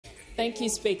Thank you,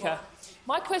 Speaker.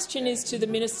 My question is to the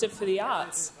Minister for the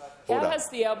Arts. How has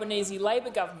the Albanese Labor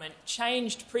government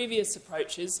changed previous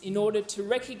approaches in order to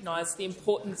recognise the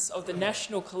importance of the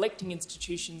national collecting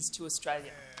institutions to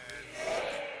Australia?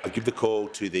 I give the call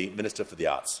to the Minister for the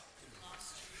Arts.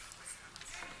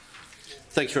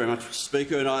 Thanks very much, Mr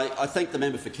Speaker, and I thank the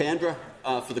member for Canberra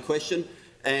for the question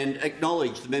and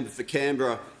acknowledge the member for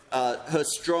Canberra her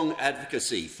strong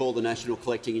advocacy for the national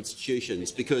collecting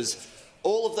institutions, because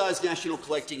all of those national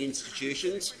collecting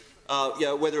institutions,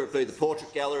 whether it be the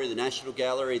Portrait Gallery, the National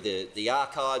Gallery, the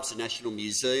Archives, the National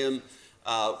Museum,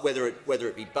 whether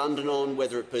it be Bundanon,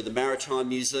 whether it be the Maritime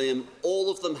Museum, all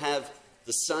of them have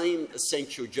the same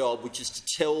essential job, which is to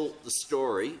tell the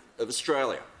story of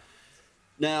Australia.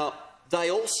 Now,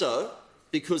 they also,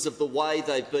 because of the way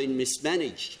they've been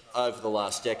mismanaged over the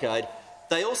last decade,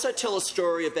 they also tell a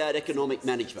story about economic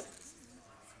management.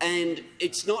 And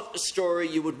it's not a story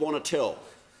you would want to tell.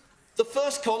 The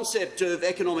first concept of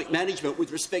economic management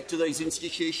with respect to these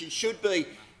institutions should be,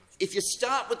 if you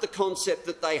start with the concept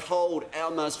that they hold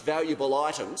our most valuable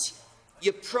items,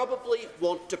 you probably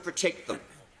want to protect them.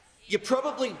 You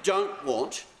probably don't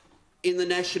want, in the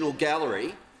National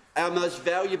Gallery, our most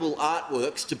valuable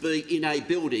artworks to be in a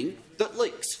building that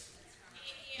leaks.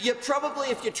 You probably,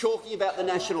 if you're talking about the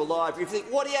National Library, you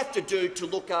think, what do you have to do to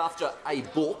look after a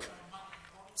book?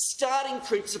 Starting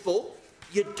principle,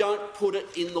 you don't put it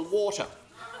in the water.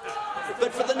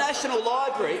 But for the National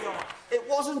Library, it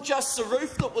wasn't just the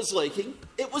roof that was leaking,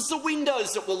 it was the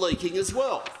windows that were leaking as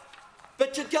well.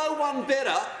 But to go one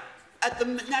better, at the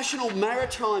National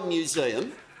Maritime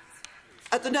Museum,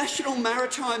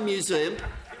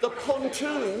 the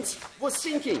pontoons were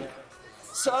sinking.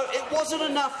 So it wasn't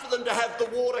enough for them to have the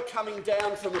water coming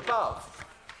down from above.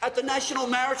 At the National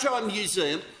Maritime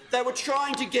Museum, they were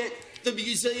trying to get the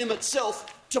museum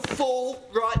itself to fall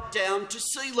right down to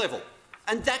sea level.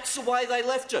 And that's the way they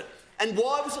left it. And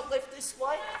why was it left this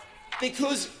way?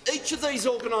 Because each of these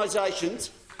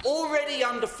organisations, already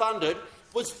underfunded,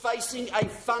 was facing a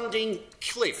funding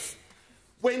cliff.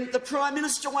 When the Prime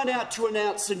Minister went out to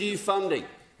announce the new funding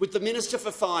with the Minister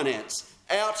for Finance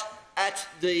out at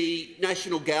the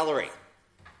National Gallery,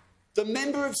 the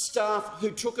member of staff who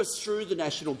took us through the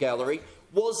National Gallery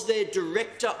was their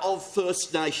Director of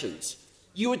First Nations.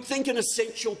 You would think an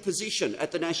essential position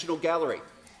at the National Gallery.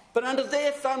 But under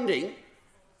their funding,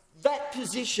 that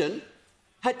position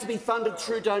had to be funded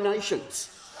through donations.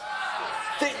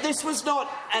 This was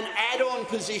not an add-on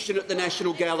position at the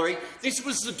National Gallery. This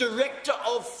was the Director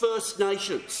of First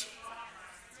Nations.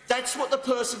 That's what the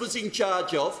person was in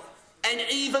charge of, and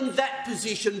even that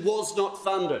position was not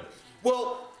funded.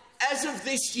 Well, as of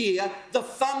this year, the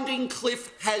funding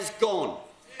cliff has gone,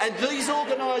 and these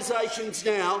organisations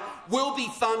now will be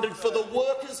funded for the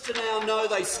workers to now know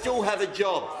they still have a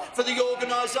job, for the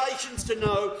organisations to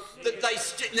know that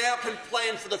they now can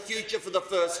plan for the future for the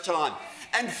first time,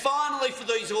 and finally for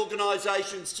these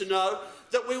organisations to know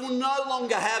that we will no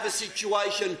longer have a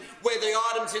situation where the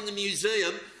items in the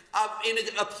museum are in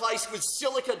a place with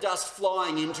silica dust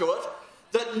flying into it,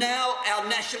 that now our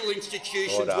national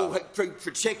institutions will be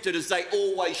protected as they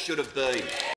always should have been.